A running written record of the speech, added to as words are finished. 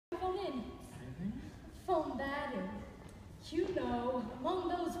You know, among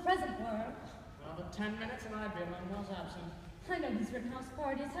those present were. Another 10 minutes and I'd be among those absent. I know these Rittenhouse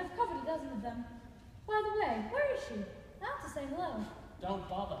parties have covered a dozen of them. By the way, where is she? Out to say hello. Don't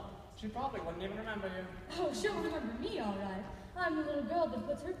bother. She probably wouldn't even remember you. Oh, she'll remember me, all right. I'm the little girl that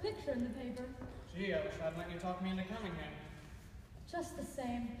puts her picture in the paper. Gee, I wish I'd let you talk me into coming here. Just the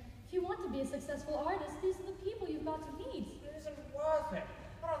same. If you want to be a successful artist, these are the people you've got to meet. It isn't worth it.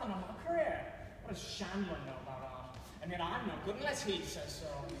 What other know a career? What does Chandler know about art? And yet I'm no good unless he says so.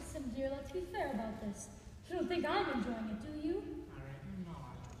 Listen, dear, let's be fair about this. You don't think I'm enjoying it, do you? No,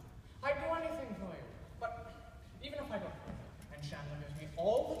 I don't. I'd do anything for you. But even if I don't, and Chandler gives me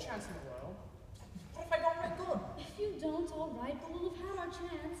all the chance in the world, what if I don't make good? If you don't, all right, but we'll have had our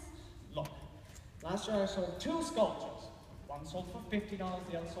chance. Look, last year I sold 2 sculptures. One sold for $50,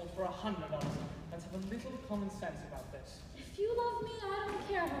 the other sold for $100. Let's have a little common sense about this. If you love me, I don't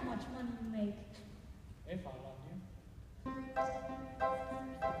care how much money you make. If I loved you.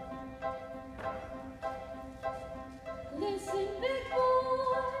 Listen, big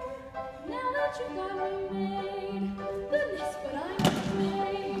boy, now that you got me made, goodness, but I'm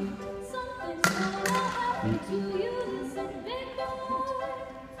afraid something's gonna happen to you. Listen, big boy,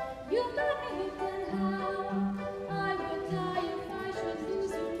 you got me hooked and how I would die if I should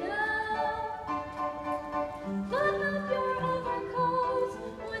lose you now. Button up your overcoat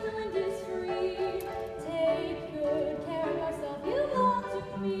when the wind is free. Take good care of yourself, you belong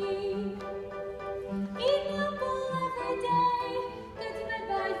to me. Eat an apple every day, get to bed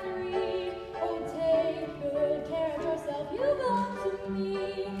by 3. Oh, take good care of yourself, you belong to me.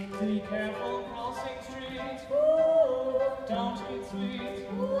 Be careful crossing streets. Ooh, don't eat sweet.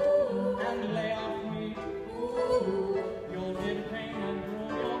 Ooh, And lay off meat. ooh, You'll get pain and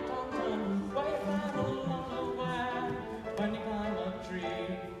ruin your tum-tum. Wait for the underwear when you climb a tree.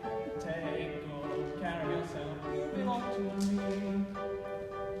 Take good care of yourself, you belong to me.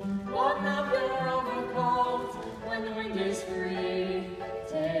 Button up your overcoat when the wind is free.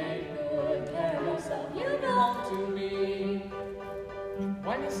 take good care of yourself, you belong to me.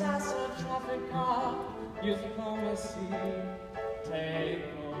 When you sass a traffic cop, use diplomacy. Take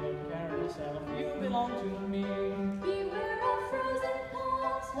good care of yourself, you belong to me. Beware of frozen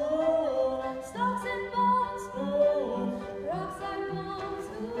palms, ooh, stocks and bonds, ooh, rocks and bombs,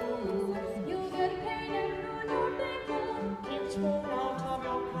 ooh. You'll get pain and ruin your makeup. Keep the spoon out of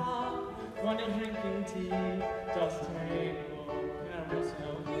your cup when you're drinking tea. Just take good care of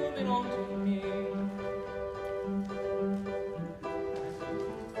yourself, you belong to me.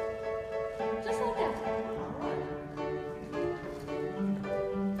 Just like that.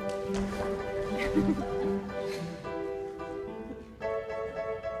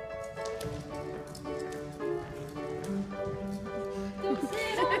 Don't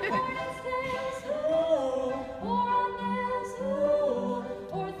sit on morning stairs, ooh, or on nails, ooh,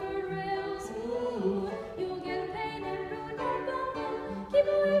 or third rails, ooh. You'll get pain and ruin your bum bum. Keep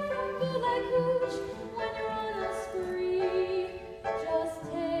away from food like hooch.